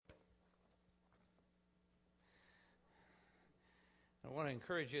want to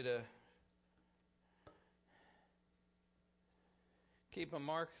encourage you to keep a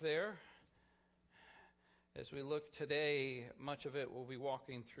mark there. As we look today, much of it will be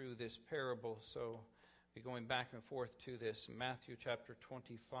walking through this parable, so we're going back and forth to this. Matthew chapter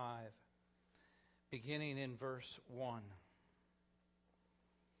 25, beginning in verse 1.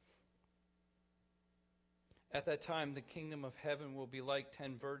 At that time, the kingdom of heaven will be like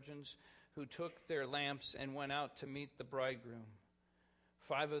 10 virgins who took their lamps and went out to meet the bridegroom.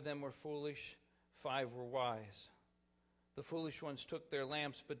 5 of them were foolish, 5 were wise. The foolish ones took their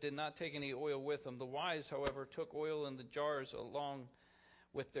lamps, but did not take any oil with them. The wise, however, took oil in the jars along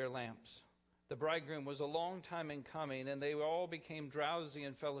with their lamps. The bridegroom was a long time in coming, and they all became drowsy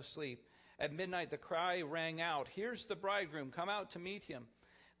and fell asleep. At midnight the cry rang out, "Here's the bridegroom, come out to meet him."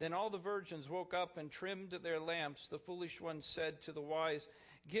 Then all the virgins woke up and trimmed their lamps. The foolish ones said to the wise,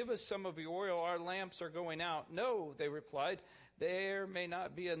 "Give us some of your oil, our lamps are going out." "No," they replied, "there may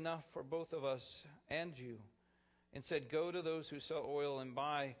not be enough for both of us and you." And said, "Go to those who sell oil and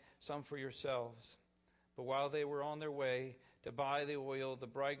buy some for yourselves." But while they were on their way to buy the oil, the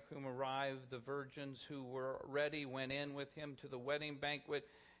bridegroom arrived. The virgins who were ready went in with him to the wedding banquet,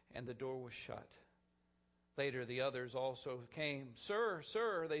 and the door was shut. Later the others also came. "Sir,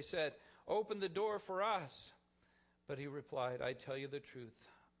 sir," they said, "open the door for us." But he replied, "I tell you the truth,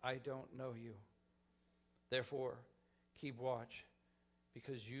 I don't know you. Therefore, keep watch,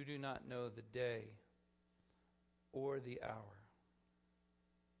 because you do not know the day or the hour."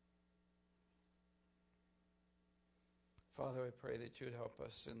 Father, I pray that you would help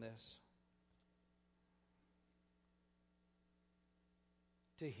us in this,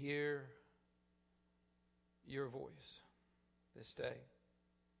 to hear your voice this day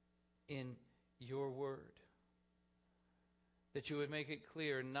in your word, that you would make it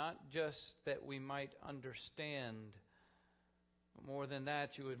clear, not just that we might understand, more than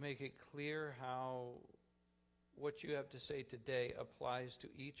that, you would make it clear how what you have to say today applies to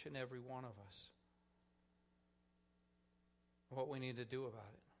each and every one of us, what we need to do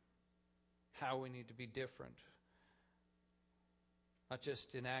about it, how we need to be different, not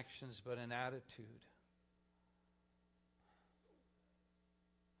just in actions but in attitude.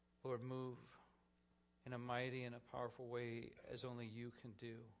 Lord, move in a mighty and a powerful way as only you can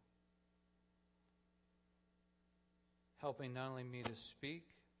do, helping not only me to speak,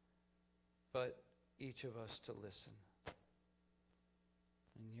 but each of us to listen.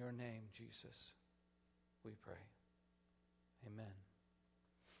 In your name, Jesus, we pray. Amen.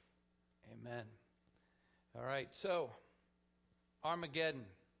 Amen. All right, so Armageddon,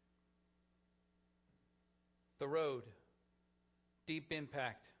 the road, deep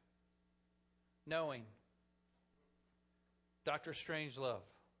impact, knowing, Dr. Strangelove,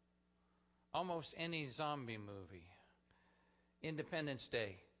 almost any zombie movie, Independence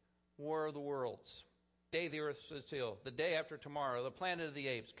Day, War of the Worlds, Day the Earth Stood Still, The Day After Tomorrow, The Planet of the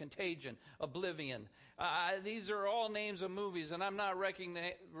Apes, Contagion, Oblivion. These are all names of movies, and I'm not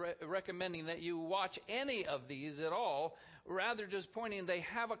recommending that you watch any of these at all, rather just pointing they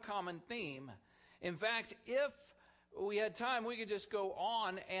have a common theme. In fact, if we had time, we could just go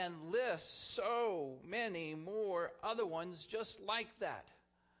on and list so many more other ones just like that.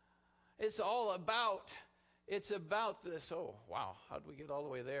 It's about this. Oh, wow, how'd we get all the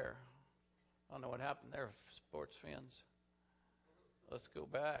way there? I don't know what happened there, sports fans. Let's go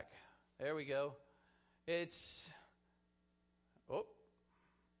back. There we go.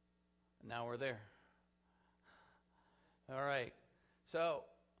 Now we're there. All right. So,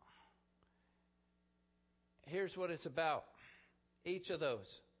 here's what it's about. Each of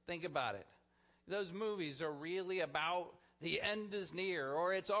those. Think about it. Those movies are really about the end is near,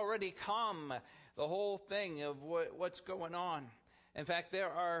 or it's already come. The whole thing of what's going on. In fact, there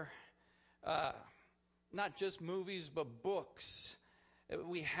are not just movies, but books.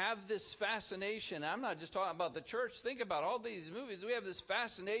 We have this fascination. I'm not just talking about the church. Think about all these movies. We have this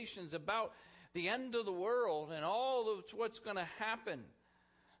fascination about the end of the world and all of what's going to happen.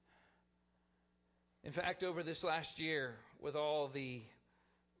 In fact, over this last year, with all the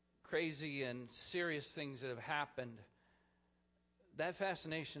crazy and serious things that have happened, that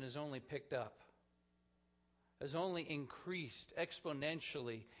fascination has only picked up, has only increased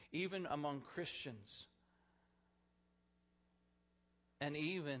exponentially, even among Christians, and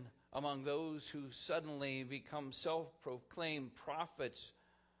even among those who suddenly become self-proclaimed prophets,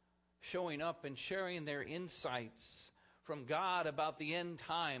 showing up and sharing their insights from God about the end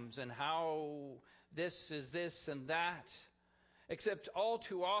times and how this is this and that. Except all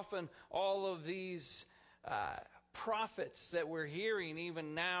too often, all of these prophets that we're hearing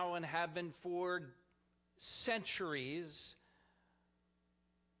even now and have been for centuries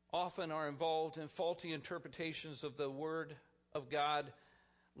often are involved in faulty interpretations of the Word of God,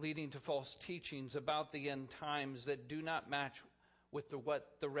 leading to false teachings about the end times that do not match with what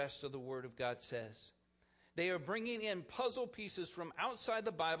the rest of the Word of God says. They are bringing in puzzle pieces from outside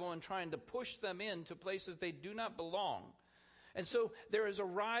the Bible and trying to push them into places they do not belong. And so there is a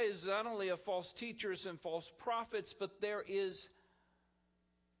rise not only of false teachers and false prophets, but there is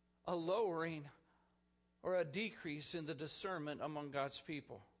a lowering or a decrease in the discernment among God's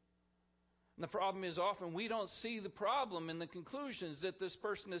people. And the problem is often we don't see the problem in the conclusions that this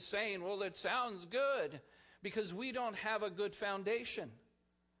person is saying. Well, it sounds good, because we don't have a good foundation.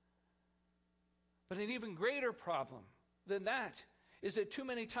 But an even greater problem than that is that too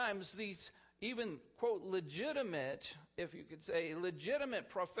many times these even, quote, legitimate, if you could say, legitimate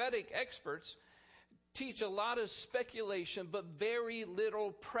prophetic experts teach a lot of speculation, but very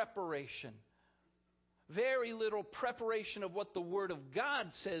little preparation. Very little preparation of what the Word of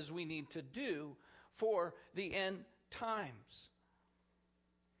God says we need to do for the end times.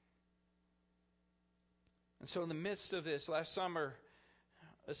 And so in the midst of this, last summer,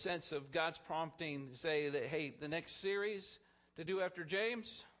 a sense of God's prompting to say that, hey, the next series to do after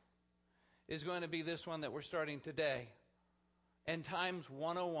James is going to be this one that we're starting today. End Times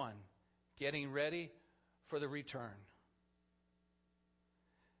 101, getting ready for the return.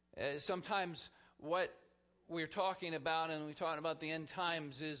 Sometimes what we're talking about, and we're talking about the end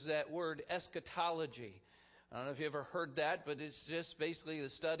times, is that word eschatology. I don't know if you ever heard that, but it's just basically the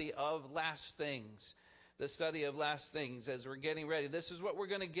study of last things. The study of last things as we're getting ready. This is what we're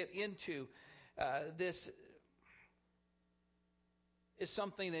going to get into. This is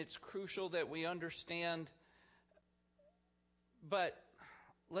something that's crucial that we understand. But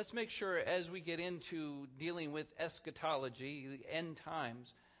let's make sure as we get into dealing with eschatology, the end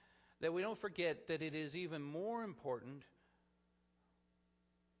times, that we don't forget that it is even more important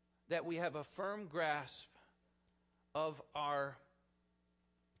that we have a firm grasp of our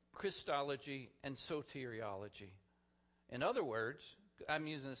Christology and soteriology. In other words, I'm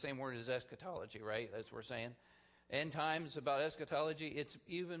using the same word as eschatology, right? That's what we're saying. End times about eschatology, it's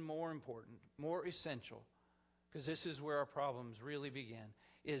even more important, more essential, because this is where our problems really begin,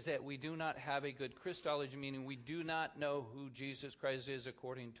 is that we do not have a good Christology, meaning we do not know who Jesus Christ is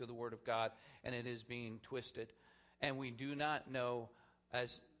according to the Word of God, and it is being twisted. And we do not know,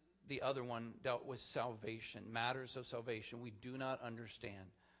 as the other one dealt with salvation, matters of salvation. We do not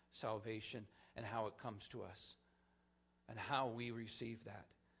understand salvation and how it comes to us and how we receive that.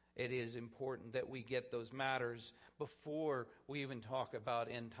 It is important that we get those matters before we even talk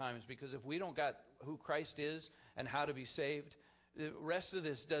about end times, because if we don't got who Christ is and how to be saved, the rest of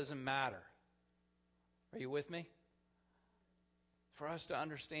this doesn't matter. Are you with me? For us to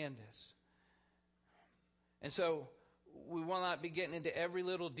understand this. And so we will not be getting into every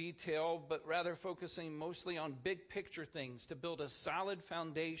little detail, but rather focusing mostly on big picture things to build a solid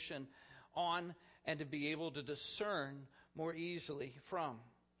foundation on and to be able to discern more easily from.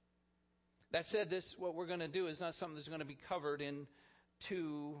 That said, this, what we're going to do, is not something that's going to be covered in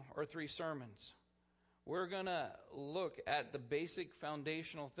 2 or 3 sermons. We're going to look at the basic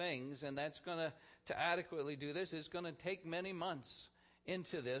foundational things, and that's going to adequately do this, is going to take many months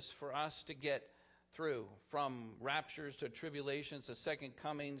into this for us to get through, from raptures to tribulations to second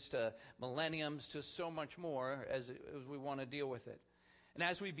comings to millenniums to so much more as we want to deal with it. And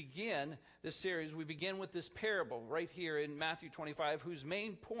as we begin this series, we begin with this parable right here in Matthew 25, whose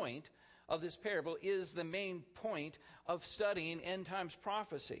main point of this parable is the main point of studying end times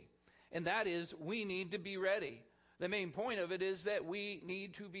prophecy. And that is, we need to be ready. The main point of it is that we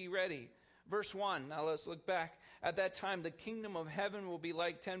need to be ready. Verse 1, now let's look back. At that time, the kingdom of heaven will be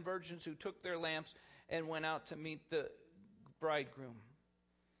like 10 virgins who took their lamps and went out to meet the bridegroom.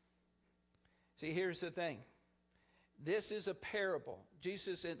 See, here's the thing. This is a parable. This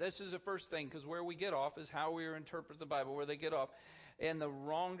is the first thing, because where we get off is how we interpret the Bible. Where they get off in the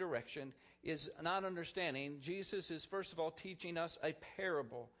wrong direction is not understanding. Jesus is, first of all, teaching us a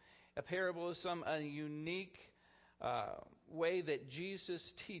parable. A parable is a unique way that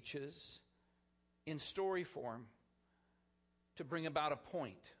Jesus teaches in story form to bring about a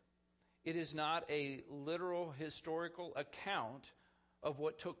point. It is not a literal historical account of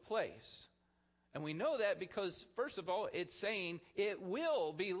what took place. And we know that because, first of all, it's saying it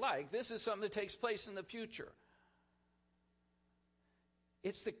will be like. This is something that takes place in the future.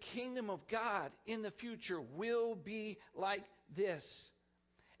 It's the kingdom of God in the future will be like this.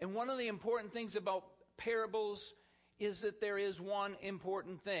 And one of the important things about parables is that there is one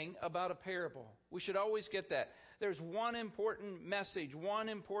important thing about a parable. We should always get that. There's one important message, one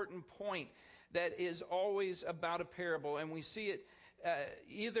important point that is always about a parable. And we see it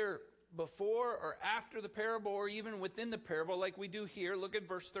either before or after the parable, or even within the parable, like we do here. Look at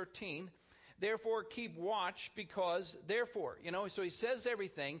verse 13. Therefore keep watch, because therefore, so he says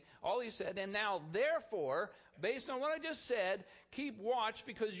everything, all he said, and now therefore, based on what I just said, keep watch,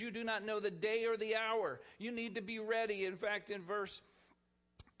 because you do not know the day or the hour. You need to be ready. In fact, in verse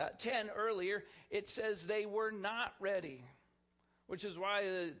 10 earlier, it says they were not ready, which is why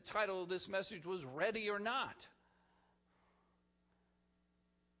the title of this message was Ready or Not.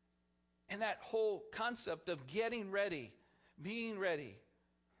 And that whole concept of getting ready, being ready,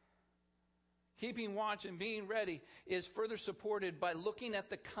 keeping watch and being ready is further supported by looking at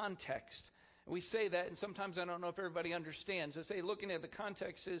the context. We say that, and sometimes I don't know if everybody understands. I say looking at the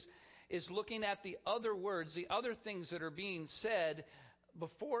context is looking at the other words, the other things that are being said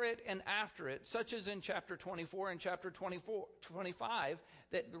before it and after it, such as in chapter 24 and chapter 25,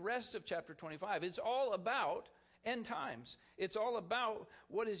 that the rest of chapter 25, it's all about end times. It's all about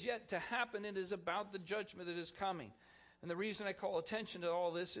what is yet to happen. It is about the judgment that is coming. And the reason I call attention to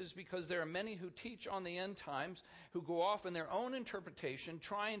all this is because there are many who teach on the end times who go off in their own interpretation,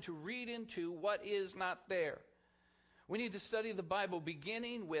 trying to read into what is not there. We need to study the Bible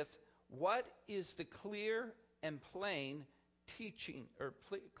beginning with what is the clear and plain teaching, or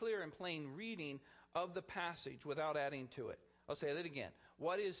clear and plain reading of the passage without adding to it. I'll say that again.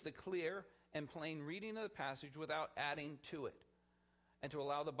 What is the clear and plain reading of the passage without adding to it, and to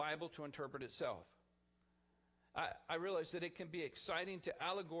allow the Bible to interpret itself? I realize that it can be exciting to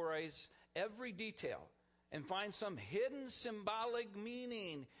allegorize every detail and find some hidden symbolic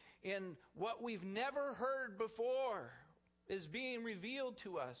meaning in what we've never heard before is being revealed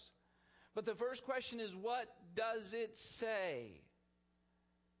to us. But the first question is, what does it say?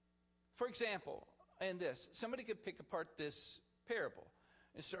 For example, in this, somebody could pick apart this parable.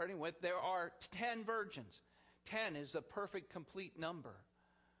 And starting with, there are 10 virgins. 10 is a perfect, complete number.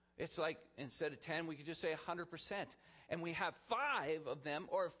 It's like, instead of 10, we could just say 100%. And we have 5 of them,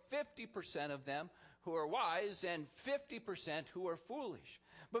 or 50% of them, who are wise, and 50% who are foolish.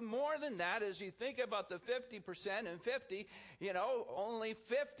 But more than that, as you think about the 50% and 50, only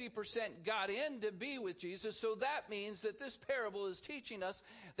 50% got in to be with Jesus. So that means that this parable is teaching us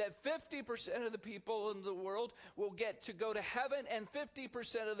that 50% of the people in the world will get to go to heaven, and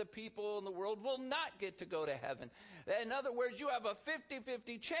 50% of the people in the world will not get to go to heaven. In other words, you have a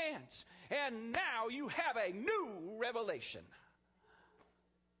 50-50 chance. And now you have a new revelation.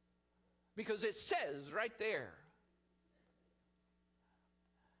 Because it says right there.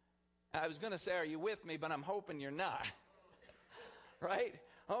 I was going to say, are you with me? But I'm hoping you're not. Right?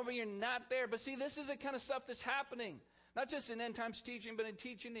 Hoping you're not there. But see, this is the kind of stuff that's happening. Not just in end times teaching, but in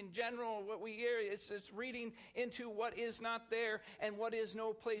teaching in general. What we hear, it's reading into what is not there and what is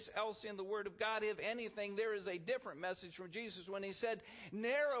no place else in the Word of God. If anything, there is a different message from Jesus when he said,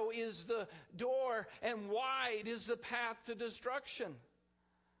 narrow is the door and wide is the path to destruction.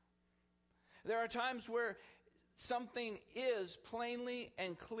 There are times where something is plainly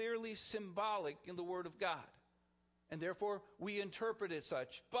and clearly symbolic in the Word of God, and therefore we interpret it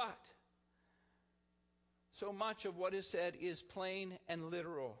such. But so much of what is said is plain and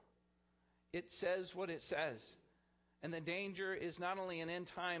literal. It says what it says. And the danger is not only in end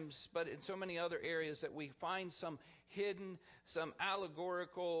times, but in so many other areas, that we find some hidden, some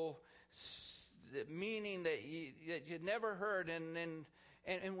allegorical meaning that you'd never heard.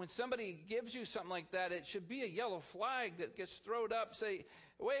 And when somebody gives you something like that, it should be a yellow flag that gets thrown up. Say,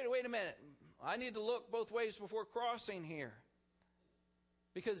 wait a minute. I need to look both ways before crossing here.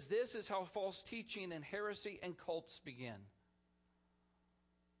 Because this is how false teaching and heresy and cults begin.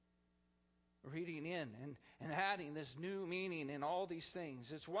 Reading in and adding this new meaning in all these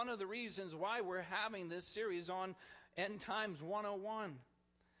things. It's one of the reasons why we're having this series on End Times 101.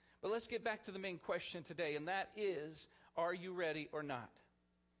 But let's get back to the main question today, and that is, are you ready or not?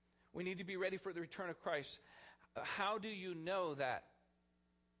 We need to be ready for the return of Christ. How do you know that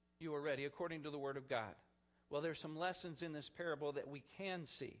you are ready according to the Word of God? Well, there's some lessons in this parable that we can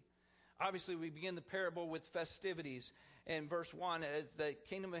see. Obviously, we begin the parable with festivities. In verse 1, as the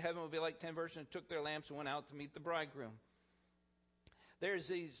kingdom of heaven will be like 10 virgins who took their lamps and went out to meet the bridegroom. There's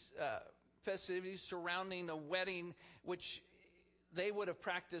these festivities surrounding a wedding, which they would have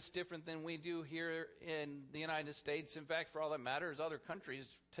practiced different than we do here in the United States. In fact, for all that matters, other countries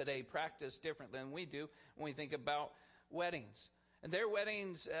today practice different than we do when we think about weddings. And their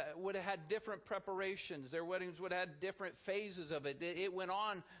weddings would have had different preparations. Their weddings would have had different phases of it. It went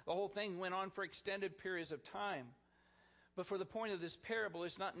on, the whole thing went on for extended periods of time. But for the point of this parable,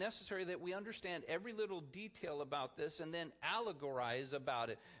 it's not necessary that we understand every little detail about this and then allegorize about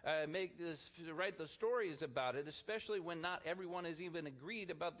it, write the stories about it, especially when not everyone has even agreed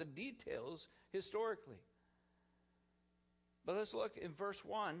about the details historically. But let's look in verse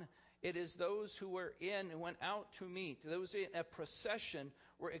 1. It is those who went out to meet. Those in a procession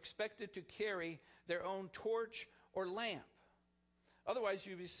were expected to carry their own torch or lamp. Otherwise,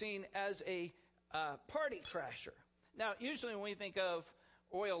 you'd be seen as a party crasher. Now, usually when we think of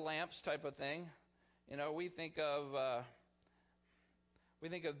oil lamps type of thing, we think of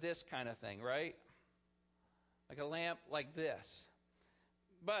this kind of thing, right? Like a lamp like this.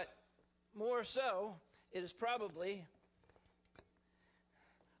 But more so, it is probably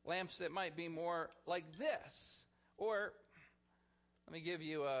lamps that might be more like this. Or, let me give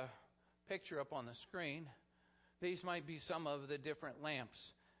you a picture up on the screen. These might be some of the different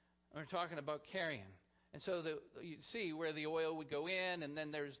lamps we're talking about carrying. And so you see where the oil would go in, and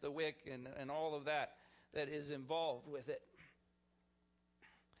then there's the wick and all of that is involved with it.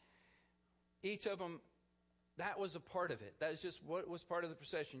 Each of them, that was a part of it. That was just what was part of the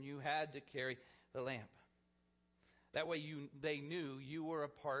procession. You had to carry the lamp. That way they knew you were a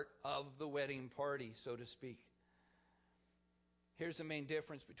part of the wedding party, so to speak. Here's the main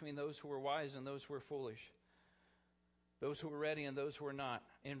difference between those who were wise and those who were foolish. Those who were ready and those who were not.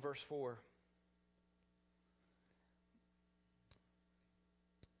 In verse 4.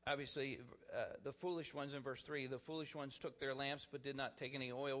 Obviously, the foolish ones in verse 3, the foolish ones took their lamps but did not take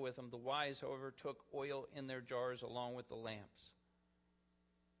any oil with them. The wise, however, took oil in their jars along with the lamps.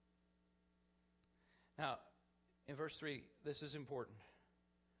 Now, in verse 3, this is important.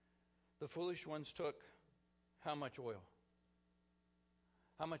 The foolish ones took how much oil?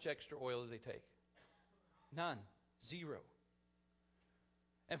 How much extra oil did they take? None. 0.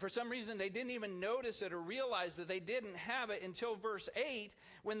 And for some reason, they didn't even notice it or realize that they didn't have it until verse 8,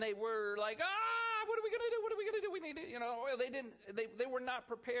 when they were like, what are we going to do? What are we going to do? We need oil. They were not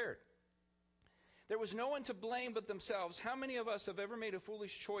prepared. There was no one to blame but themselves. How many of us have ever made a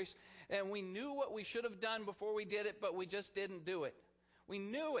foolish choice and we knew what we should have done before we did it, but we just didn't do it? We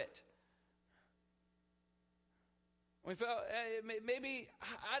knew it. We felt, maybe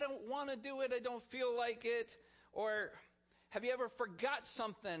I don't want to do it. I don't feel like it. Or have you ever forgot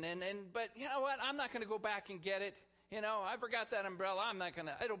something but you know what? I'm not going to go back and get it. I forgot that umbrella. I'm not going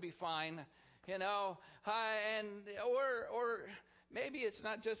to, it'll be fine. Or maybe it's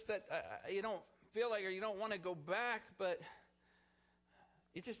not just that you don't feel like, or you don't want to go back, but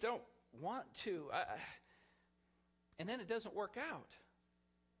you just don't want to. And then it doesn't work out.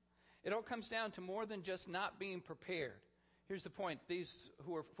 It all comes down to more than just not being prepared. Here's the point. These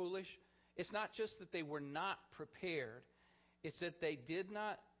who are foolish, it's not just that they were not prepared. It's that they did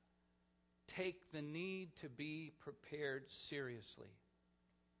not take the need to be prepared seriously.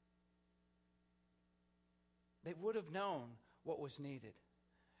 They would have known what was needed.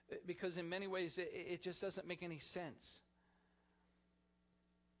 Because in many ways, it just doesn't make any sense.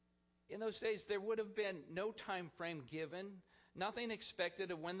 In those days, there would have been no time frame given. Nothing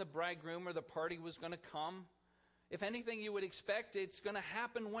expected of when the bridegroom or the party was going to come. If anything, you would expect it's going to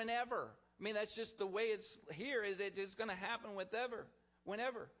happen whenever. I mean, that's just the way it's here, is it's going to happen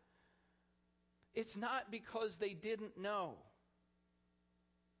whenever. It's not because they didn't know.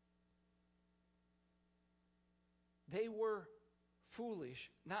 They were foolish,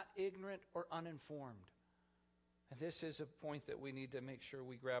 not ignorant or uninformed. And this is a point that we need to make sure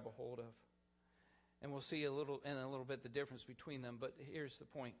we grab a hold of. And we'll see in a little bit the difference between them, but here's the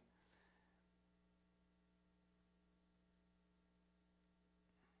point.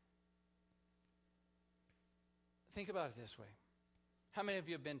 Think about it this way. How many of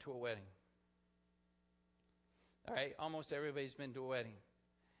you have been to a wedding? All right, almost everybody's been to a wedding.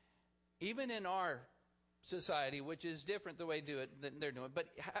 Even in our society, which is different the way than they're doing, but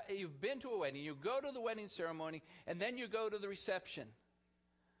you've been to a wedding, you go to the wedding ceremony, and then you go to the reception,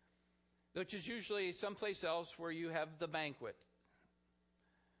 which is usually someplace else where you have the banquet.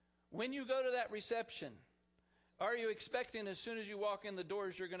 When you go to that reception, are you expecting as soon as you walk in the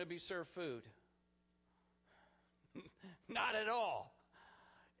doors you're going to be served food? Not at all.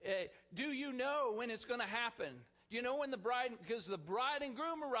 Do you know when it's going to happen? Do you know when because the bride and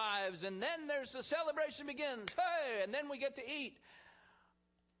groom arrives, and then the celebration begins. Hey, and then we get to eat.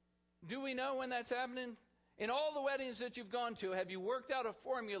 Do we know when that's happening? In all the weddings that you've gone to, have you worked out a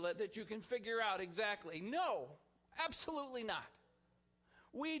formula that you can figure out exactly? No, absolutely not.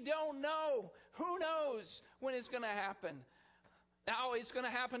 We don't know. Who knows when it's going to happen? Now, it's going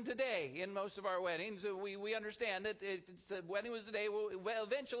to happen today in most of our weddings. We understand that the wedding was today. Well,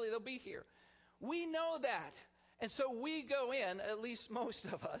 eventually they'll be here. We know that. And so we go in, at least most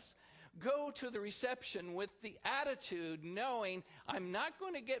of us, go to the reception with the attitude knowing I'm not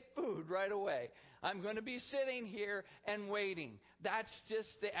going to get food right away. I'm going to be sitting here and waiting. That's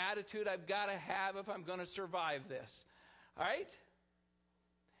just the attitude I've got to have if I'm going to survive this. All right?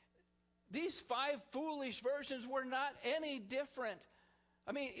 These 5 foolish virgins were not any different.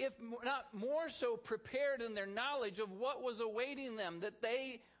 I mean, if not more so prepared in their knowledge of what was awaiting them, that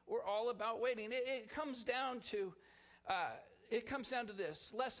they were all about waiting. It comes down to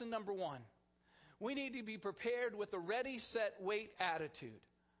this. Lesson number 1. We need to be prepared with a ready, set, wait attitude.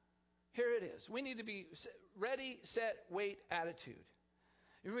 Here it is. We need to be ready, set, wait attitude.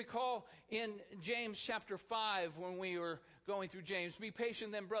 You recall in James chapter 5 when we were going through James, be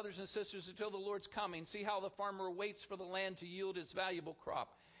patient then, brothers and sisters, until the Lord's coming. See how the farmer waits for the land to yield its valuable crop.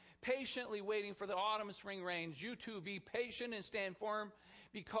 Patiently waiting for the autumn and spring rains. You too be patient and stand firm,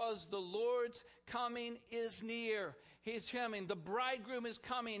 because the Lord's coming is near. He's coming. The bridegroom is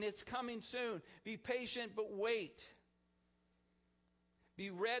coming. It's coming soon. Be patient, but wait. Be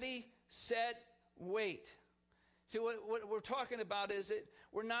ready, set, wait. See, what we're talking about is that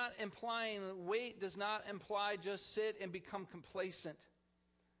we're not implying that wait does not imply just sit and become complacent.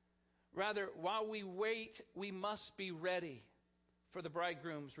 Rather, while we wait, we must be ready for the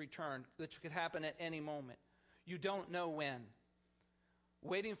bridegroom's return, which could happen at any moment. You don't know when.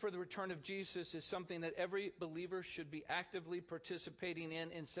 Waiting for the return of Jesus is something that every believer should be actively participating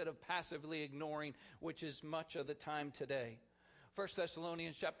in instead of passively ignoring, which is much of the time today. 1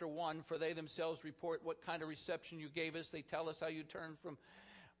 Thessalonians chapter 1, for they themselves report what kind of reception you gave us. They tell us how you turned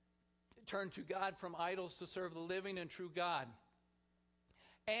to God from idols to serve the living and true God,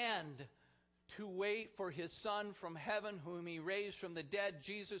 and to wait for his Son from heaven, whom he raised from the dead,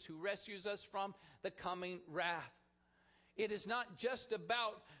 Jesus, who rescues us from the coming wrath. It is not just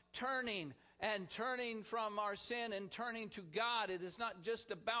about turning from our sin and turning to God. It is not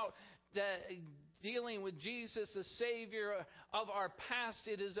just about dealing with Jesus, the Savior of our past.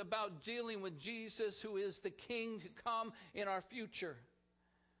 It is about dealing with Jesus, who is the King to come in our future.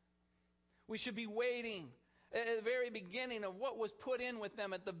 We should be waiting at the very beginning of what was put in with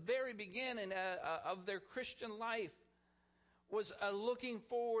them, at the very beginning of their Christian life, was a looking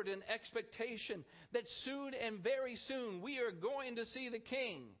forward and expectation that soon and very soon we are going to see the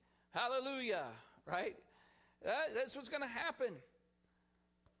King. Hallelujah, right? That's what's going to happen.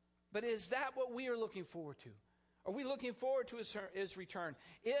 But is that what we are looking forward to? Are we looking forward to his return?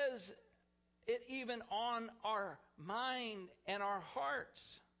 Is it even on our mind and our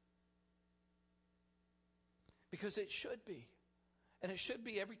hearts? Because it should be. And it should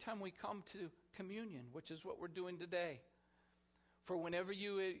be every time we come to communion, which is what we're doing today. For whenever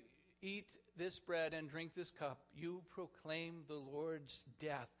you eat this bread and drink this cup, you proclaim the Lord's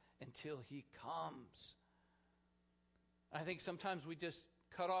death until he comes. I think sometimes we just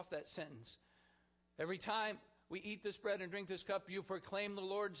cut off that sentence. Every time we eat this bread and drink this cup, you proclaim the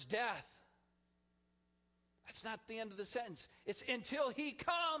Lord's death. That's not the end of the sentence. It's until he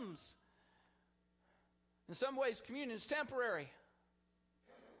comes. In some ways, communion is temporary.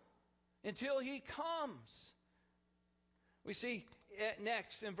 Until he comes. We see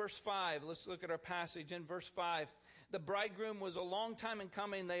next in verse 5. Let's look at our passage in verse 5. The bridegroom was a long time in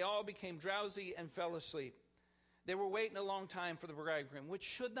coming. They all became drowsy and fell asleep. They were waiting a long time for the bridegroom, which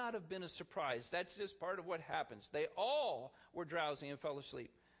should not have been a surprise. That's just part of what happens. They all were drowsy and fell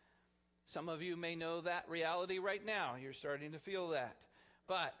asleep. Some of you may know that reality right now. You're starting to feel that.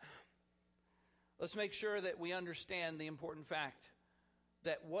 But let's make sure that we understand the important fact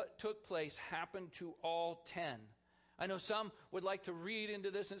that what took place happened to all 10. I know some would like to read into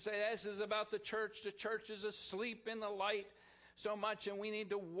this and say, this is about the church. The church is asleep in the light so much, and we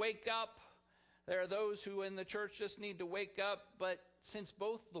need to wake up. There are those who in the church just need to wake up. But since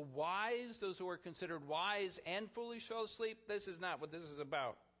both the wise, those who are considered wise, and foolish fell asleep, this is not what this is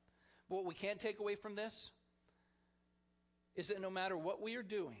about. But what we can't take away from this is that no matter what we are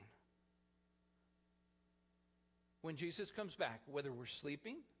doing, when Jesus comes back, whether we're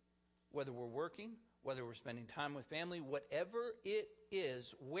sleeping, whether we're working, whether we're spending time with family, whatever it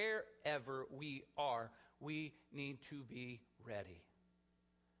is, wherever we are, we need to be ready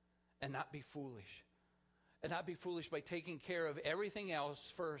and not be foolish. And not be foolish by taking care of everything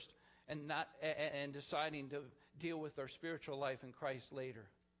else first and deciding to deal with our spiritual life in Christ later.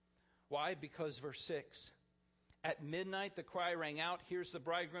 Why? Because verse 6, at midnight the cry rang out, here's the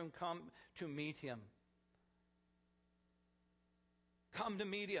bridegroom, come to meet him. Come to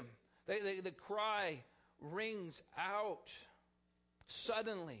meet him. The cry rings out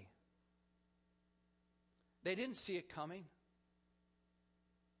suddenly. They didn't see it coming.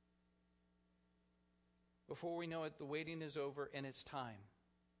 Before we know it, the waiting is over and it's time.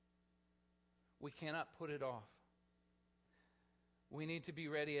 We cannot put it off. We need to be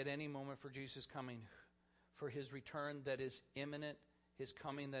ready at any moment for Jesus' coming, for his return that is imminent, his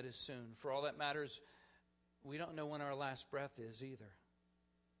coming that is soon. For all that matters, we don't know when our last breath is either.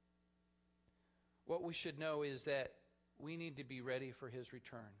 What we should know is that we need to be ready for his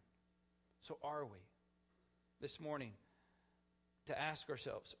return. So are we? This morning, to ask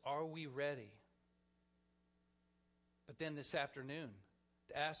ourselves, are we ready? But then this afternoon,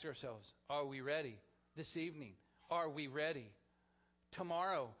 to ask ourselves, are we ready? This evening, are we ready?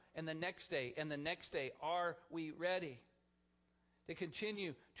 Tomorrow and the next day and the next day, are we ready? To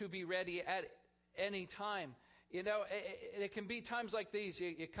continue to be ready at any time. You know, it can be times like these.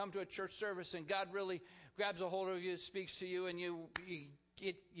 You come to a church service and God really grabs a hold of you, speaks to you, and you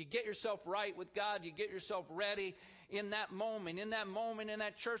get yourself right with God. You get yourself ready in that moment, in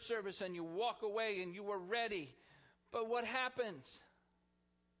that church service, and you walk away and you were ready. But what happens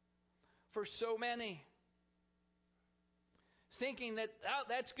for so many? Thinking that, oh,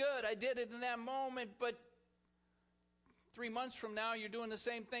 that's good, I did it in that moment, but 3 months from now you're doing the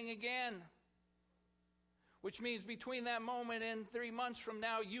same thing again. Which means between that moment and 3 months from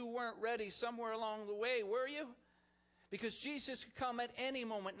now, you weren't ready somewhere along the way, were you? Because Jesus could come at any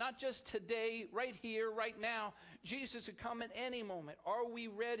moment, not just today, right here, right now. Jesus could come at any moment. Are we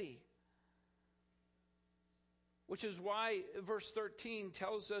ready? Which is why verse 13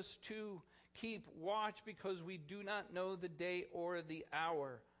 tells us to keep watch, because we do not know the day or the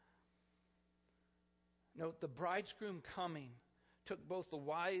hour. Note, the bridegroom coming took both the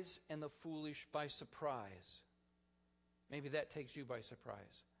wise and the foolish by surprise. Maybe that takes you by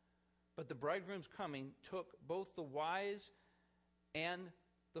surprise. But the bridegroom's coming took both the wise and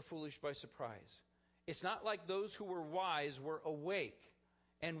the foolish by surprise. It's not like those who were wise were awake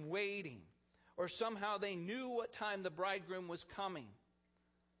and waiting, or somehow they knew what time the bridegroom was coming.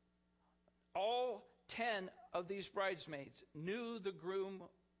 All 10 of these bridesmaids knew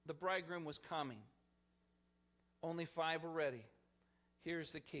the bridegroom was coming. Only 5 were ready.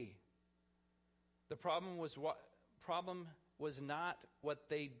 Here's the key. The problem was not what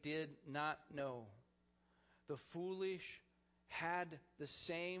they did not know. The foolish had the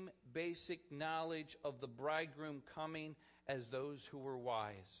same basic knowledge of the bridegroom coming as those who were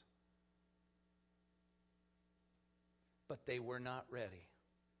wise. But they were not ready.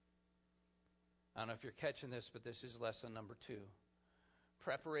 I don't know if you're catching this, but this is lesson number 2.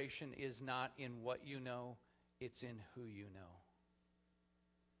 Preparation is not in what you know, it's in who you know.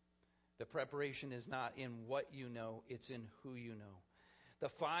 The preparation is not in what you know, it's in who you know. The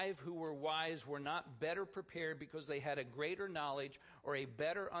 5 who were wise were not better prepared because they had a greater knowledge or a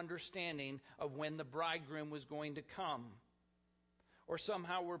better understanding of when the bridegroom was going to come, or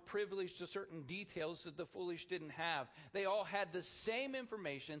somehow were privileged to certain details that the foolish didn't have. They all had the same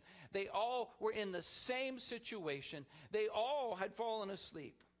information. They all were in the same situation. They all had fallen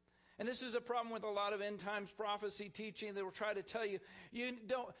asleep. And this is a problem with a lot of end times prophecy teaching that will try to tell you, you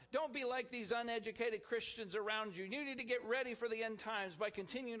don't be like these uneducated Christians around you. You need to get ready for the end times by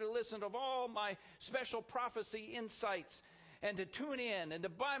continuing to listen to all my special prophecy insights, and to tune in and to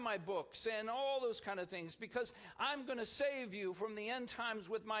buy my books and all those kind of things, because I'm going to save you from the end times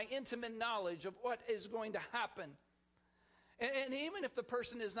with my intimate knowledge of what is going to happen. And even if the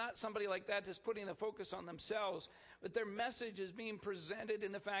person is not somebody like that that's putting the focus on themselves, but their message is being presented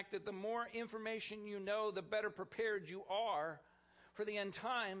in the fact that the more information you know, the better prepared you are for the end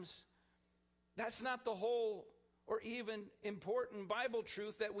times. That's not the whole or even important Bible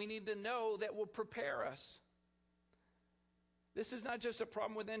truth that we need to know that will prepare us. This is not just a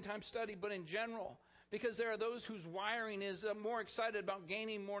problem with end time study, but in general. Because there are those whose wiring is more excited about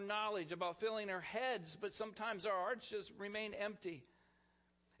gaining more knowledge, about filling their heads, but sometimes our hearts just remain empty.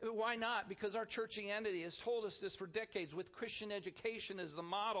 Why not? Because our churchianity has told us this for decades, with Christian education as the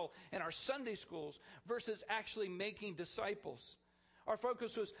model in our Sunday schools versus actually making disciples. Our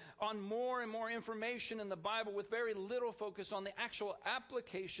focus was on more and more information in the Bible with very little focus on the actual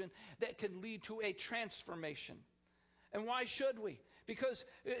application that could lead to a transformation. And why should we? Because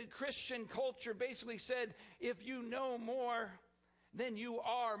Christian culture basically said, if you know more, then you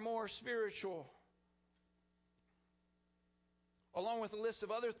are more spiritual. Along with a list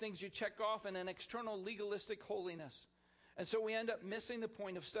of other things you check off in an external legalistic holiness. And so we end up missing the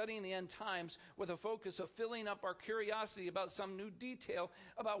point of studying the end times with a focus of filling up our curiosity about some new detail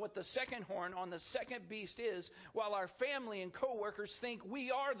about what the second horn on the second beast is, while our family and co-workers think we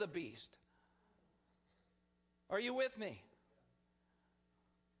are the beast. Are you with me?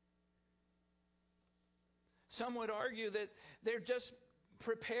 Some would argue that they're just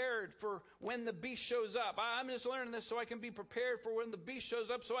prepared for when the beast shows up. I'm just learning this so I can be prepared for when the beast shows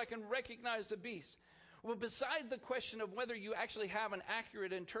up, so I can recognize the beast. Well, besides the question of whether you actually have an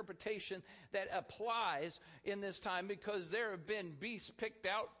accurate interpretation that applies in this time, because there have been beasts picked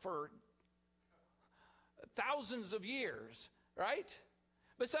out for thousands of years, right?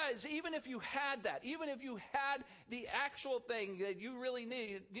 Besides, even if you had that, even if you had the actual thing that you really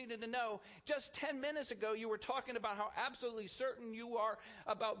needed to know, just 10 minutes ago you were talking about how absolutely certain you are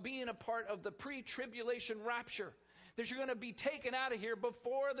about being a part of the pre-tribulation rapture, that you're going to be taken out of here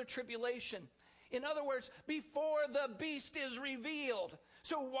before the tribulation. In other words, before the beast is revealed.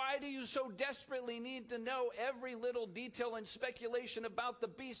 So why do you so desperately need to know every little detail and speculation about the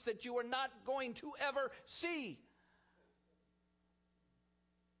beast that you are not going to ever see?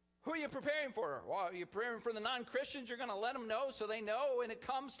 Who are you preparing for? Well, are you preparing for the non-Christians? You're going to let them know so they know when it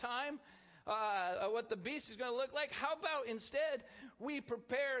comes time what the beast is going to look like? How about instead we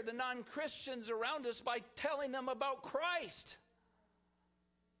prepare the non-Christians around us by telling them about Christ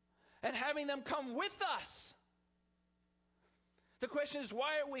and having them come with us? The question is,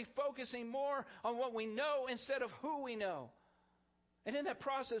 why are we focusing more on what we know instead of who we know? And in that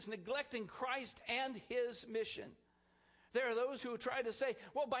process, neglecting Christ and his mission. There are those who try to say,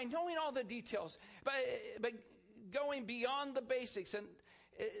 well, by knowing all the details, by going beyond the basics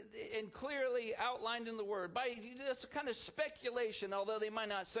and clearly outlined in the Word, by this kind of speculation, although they might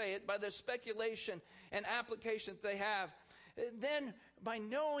not say it, by the speculation and application that they have, then by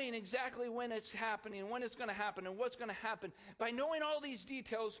knowing exactly when it's happening, when it's going to happen, and what's going to happen, by knowing all these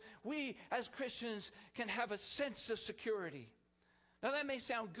details, we as Christians can have a sense of security. Now that may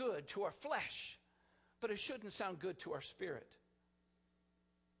sound good to our flesh, but it shouldn't sound good to our spirit.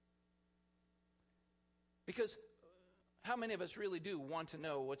 Because how many of us really do want to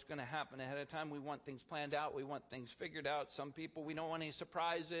know what's going to happen ahead of time? We want things planned out. We want things figured out. Some people, we don't want any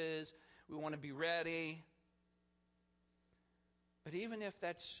surprises. We want to be ready. But even if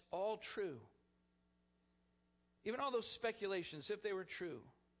that's all true, even all those speculations, if they were true,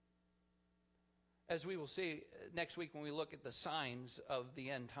 as we will see next week when we look at the signs of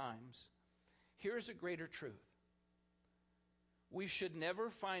the end times, here's a greater truth. We should never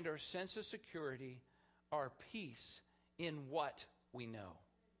find our sense of security, our peace, in what we know.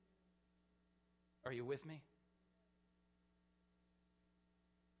 Are you with me?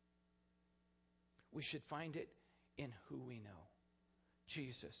 We should find it in who we know.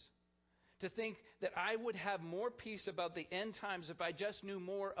 Jesus. To think that I would have more peace about the end times if I just knew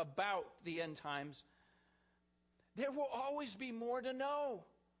more about the end times. There will always be more to know.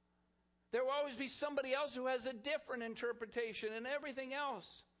 There will always be somebody else who has a different interpretation and everything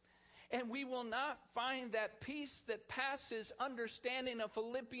else. And we will not find that peace that passes understanding of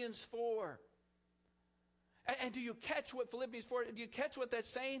Philippians 4. And do you catch what Philippians 4, do you catch what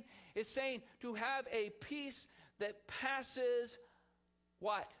that's saying? It's saying to have a peace that passes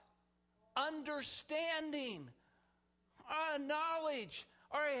what? Understanding. Our knowledge.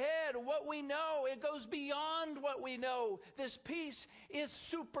 Our head, what we know, it goes beyond what we know. This peace is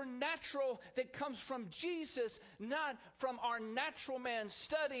supernatural that comes from Jesus, not from our natural man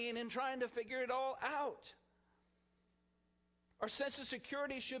studying and trying to figure it all out. Our sense of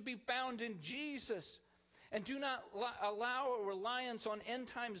security should be found in Jesus. And do not allow a reliance on end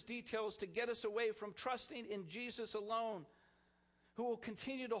times details to get us away from trusting in Jesus alone, who will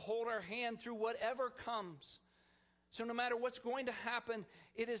continue to hold our hand through whatever comes. So no matter what's going to happen,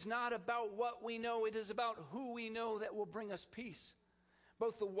 it is not about what we know. It is about who we know that will bring us peace.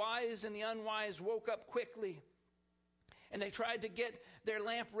 Both the wise and the unwise woke up quickly, and they tried to get their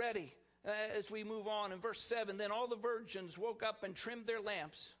lamp ready. As we move on in verse 7, then all the virgins woke up and trimmed their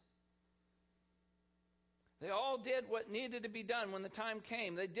lamps. They all did what needed to be done when the time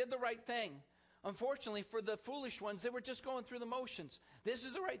came. They did the right thing. Unfortunately, for the foolish ones, they were just going through the motions. This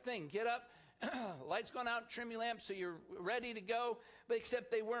is the right thing. Get up. Light's gone out, trim your lamp so you're ready to go. But except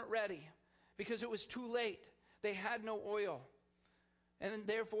they weren't ready because it was too late. They had no oil. And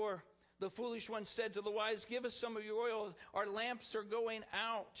therefore, the foolish one said to the wise, give us some of your oil. Our lamps are going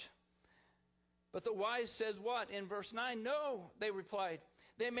out. But the wise says what? In verse 9, no, they replied.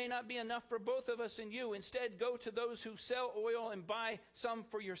 There may not be enough for both of us and you. Instead, go to those who sell oil and buy some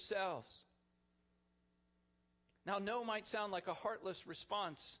for yourselves. Now, no might sound like a heartless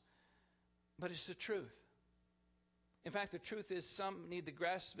response, but it's the truth. In fact, the truth is some need to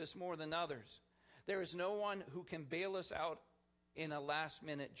grasp this more than others. There is no one who can bail us out in a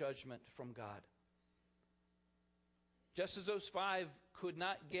last-minute judgment from God. Just as those 5 could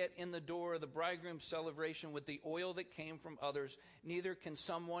not get in the door of the bridegroom's celebration with the oil that came from others, neither can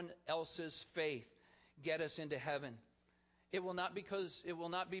someone else's faith get us into heaven. It will not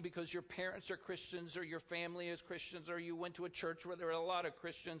be because your parents are Christians or your family is Christians or you went to a church where there are a lot of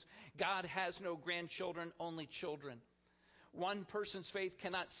Christians. God has no grandchildren, only children. One person's faith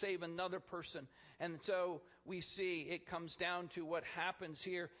cannot save another person. And so we see it comes down to what happens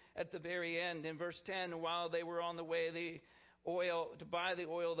here at the very end. In verse 10, while they were on the way to buy the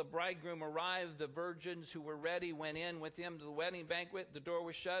oil, the bridegroom arrived. The virgins who were ready went in with him to the wedding banquet. The door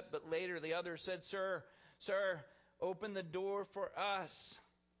was shut, but later the others said, Sir, open the door for us.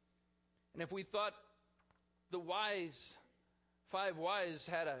 And if we thought the 5 wise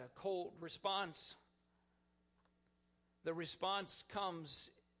had a cold response, the response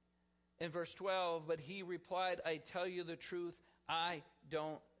comes in verse 12, but he replied, I tell you the truth, I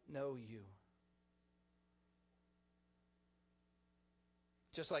don't know you.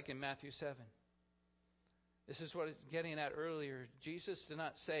 Just like in Matthew 7. This is what it's getting at earlier. Jesus did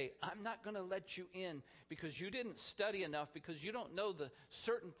not say, I'm not going to let you in because you didn't study enough, because you don't know the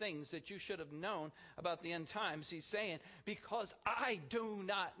certain things that you should have known about the end times. He's saying, because I do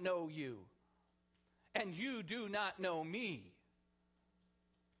not know you. And you do not know me.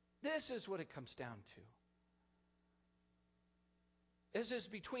 This is what it comes down to. This is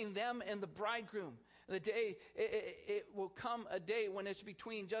between them and the bridegroom. The day, it will come a day when it's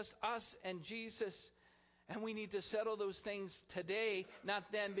between just us and Jesus. And we need to settle those things today,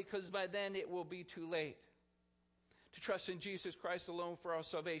 not then, because by then it will be too late. To trust in Jesus Christ alone for our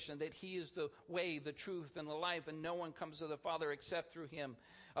salvation, that He is the way, the truth, and the life, and no one comes to the Father except through Him.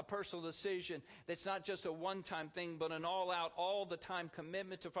 A personal decision that's not just a one-time thing, but an all-out, all-the-time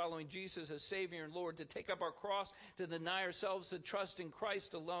commitment to following Jesus as Savior and Lord, to take up our cross, to deny ourselves, to trust in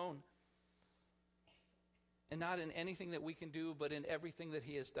Christ alone. And not in anything that we can do, but in everything that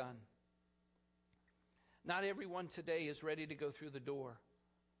He has done. Not everyone today is ready to go through the door.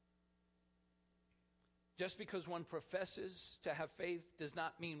 Just because one professes to have faith does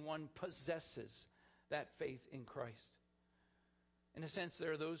not mean one possesses that faith in Christ. In a sense,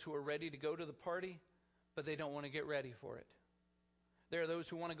 there are those who are ready to go to the party, but they don't want to get ready for it. There are those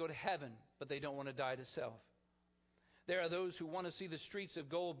who want to go to heaven, but they don't want to die to self. There are those who want to see the streets of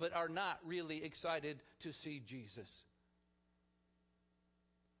gold, but are not really excited to see Jesus.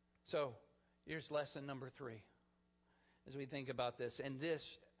 So, here's lesson number 3 as we think about this. And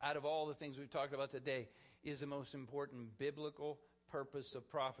this, out of all the things we've talked about today, is the most important biblical purpose of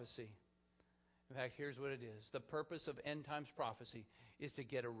prophecy. In fact, here's what it is. The purpose of end times prophecy is to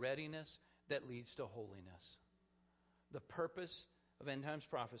get a readiness that leads to holiness. The purpose of end times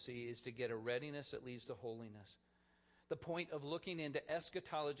prophecy is to get a readiness that leads to holiness. The point of looking into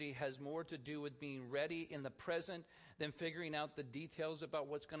eschatology has more to do with being ready in the present than figuring out the details about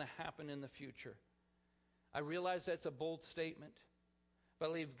what's going to happen in the future. I realize that's a bold statement, but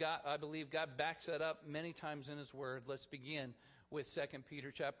I believe God backs that up many times in His Word. Let's begin with 2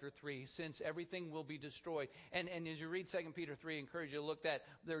 Peter chapter 3, since everything will be destroyed. And as you read 2 Peter 3, I encourage you to look at,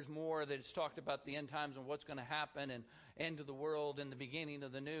 there's more that's talked about the end times and what's going to happen and end of the world and the beginning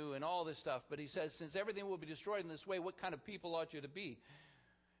of the new and all this stuff. But he says, since everything will be destroyed in this way, what kind of people ought you to be?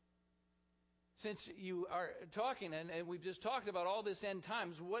 Since you are talking, and we've just talked about all this end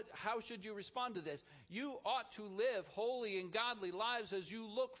times, how should you respond to this? You ought to live holy and godly lives as you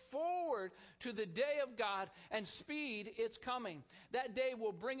look forward to the day of God and speed its coming. That day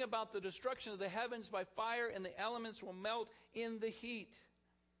will bring about the destruction of the heavens by fire, and the elements will melt in the heat.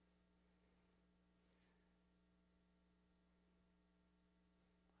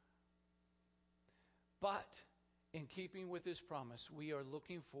 But in keeping with His promise, we are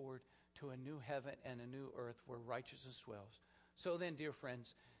looking forward to a new heaven and a new earth where righteousness dwells. So then, dear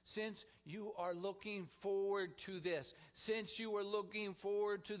friends, since you are looking forward to this, since you are looking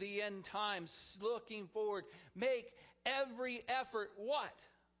forward to the end times, looking forward, make every effort what?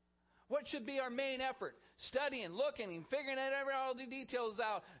 What should be our main effort? Studying, looking, and figuring out all the details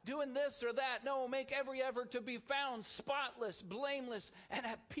out, doing this or that. No, make every effort to be found spotless, blameless, and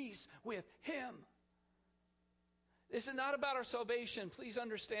at peace with Him. This is not about our salvation. Please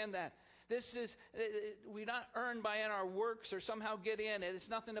understand that. This is, we're not earned by our works or somehow get in. It's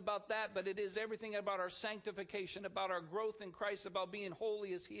nothing about that, but it is everything about our sanctification, about our growth in Christ, about being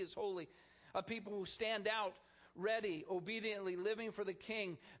holy as He is holy. A people who stand out, ready, obediently, living for the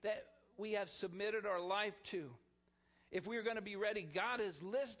King that we have submitted our life to. If we're going to be ready, God has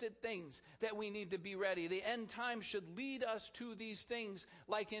listed things that we need to be ready. The end time should lead us to these things,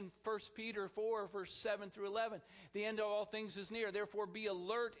 like in 1 Peter 4, verse 7 through 11. The end of all things is near. Therefore, be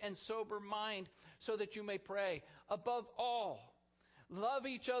alert and sober mind so that you may pray. Above all, love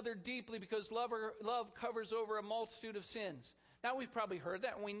each other deeply, because love covers over a multitude of sins. Now, we've probably heard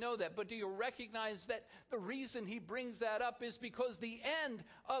that and we know that, but do you recognize that the reason he brings that up is because the end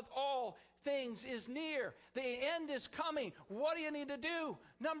of all things is near. The end is coming. What do you need to do?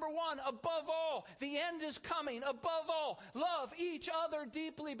 Number one, above all, the end is coming. Above all, love each other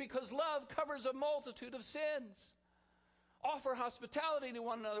deeply, because love covers a multitude of sins. Offer hospitality to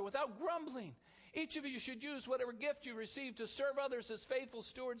one another without grumbling. Each of you should use whatever gift you receive to serve others as faithful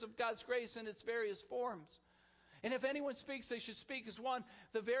stewards of God's grace in its various forms. And if anyone speaks, they should speak as one,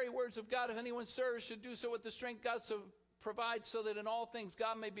 the very words of God. If anyone serves, should do so with the strength God so provides, so that in all things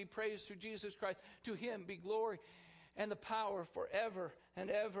God may be praised through Jesus Christ. To him be glory and the power forever and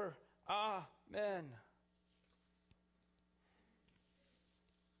ever. Amen.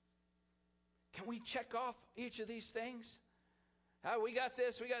 Can we check off each of these things? We got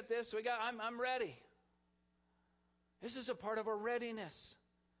this, I'm ready. This is a part of our readiness.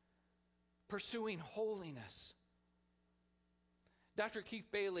 Pursuing holiness. Dr. Keith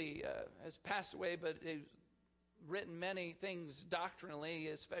Bailey has passed away, but he's written many things doctrinally,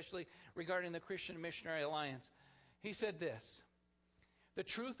 especially regarding the Christian Missionary Alliance. He said this: the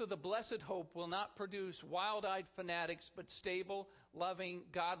truth of the blessed hope will not produce wild-eyed fanatics, but stable, loving,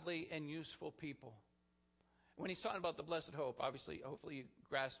 godly, and useful people. When he's talking about the blessed hope, obviously, hopefully you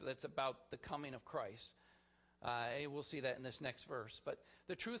grasp that's about the coming of Christ. We'll see that in this next verse. But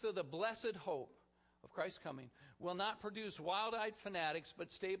the truth of the blessed hope of Christ's coming will not produce wild-eyed fanatics,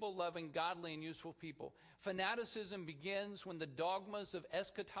 but stable, loving, godly, and useful people. Fanaticism begins when the dogmas of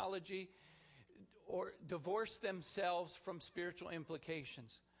eschatology or divorce themselves from spiritual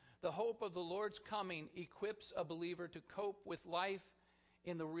implications. The hope of the Lord's coming equips a believer to cope with life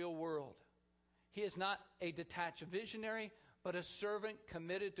in the real world. He is not a detached visionary, but a servant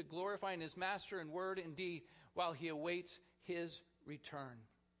committed to glorifying his master in word and deed while he awaits his return.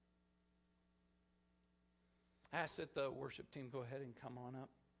 I ask that the worship team go ahead and come on up.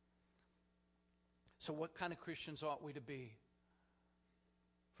 So what kind of Christians ought we to be?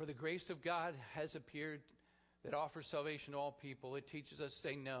 For the grace of God has appeared that offers salvation to all people. It teaches us to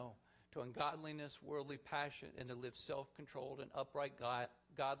say no to ungodliness, worldly passion, and to live self-controlled and upright,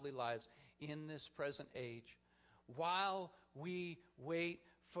 godly lives in this present age, while we wait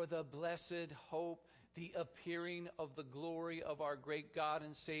for the blessed hope, the appearing of the glory of our great God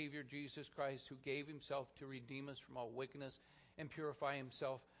and Savior, Jesus Christ, who gave himself to redeem us from all wickedness and purify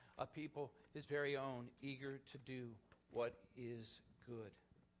himself a people his very own, eager to do what is good.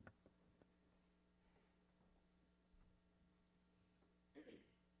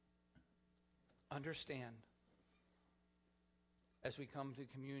 Understand, as we come to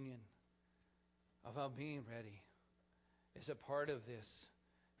communion, about being ready is a part of this.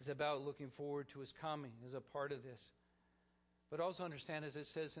 Is about looking forward to his coming is a part of this. But also understand, as it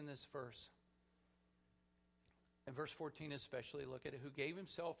says in this verse, in verse 14 especially, look at it, who gave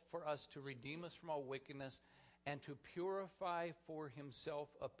himself for us to redeem us from all wickedness and to purify for himself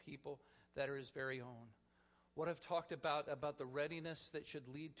a people that are his very own. What I've talked about the readiness that should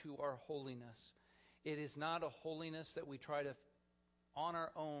lead to our holiness. It is not a holiness that we try to, on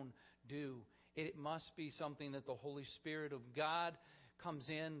our own, do. It must be something that the Holy Spirit of God comes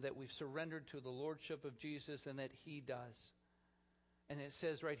in, that we've surrendered to the Lordship of Jesus, and that he does. And it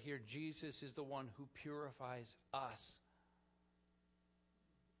says right here, Jesus is the one who purifies us.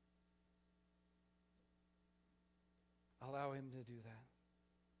 Allow him to do that.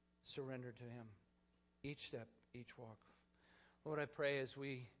 Surrender to him. Each step, each walk. Lord, I pray as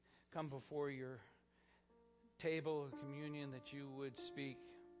we come before your table of communion that you would speak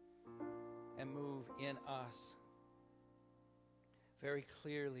and move in us very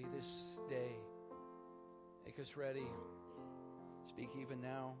clearly this day. Make us ready. Speak even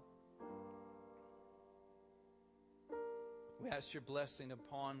now. We ask your blessing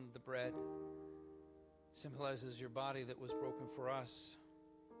upon the bread. Symbolizes your body that was broken for us.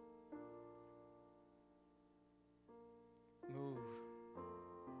 Move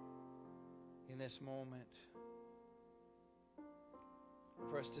in this moment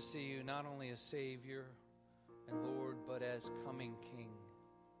for us to see you not only as Savior and Lord, but as coming King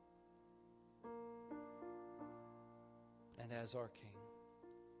and as our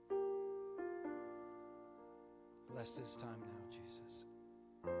King. Bless this time now, Jesus.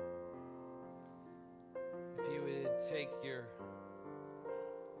 If you would take your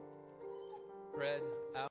bread.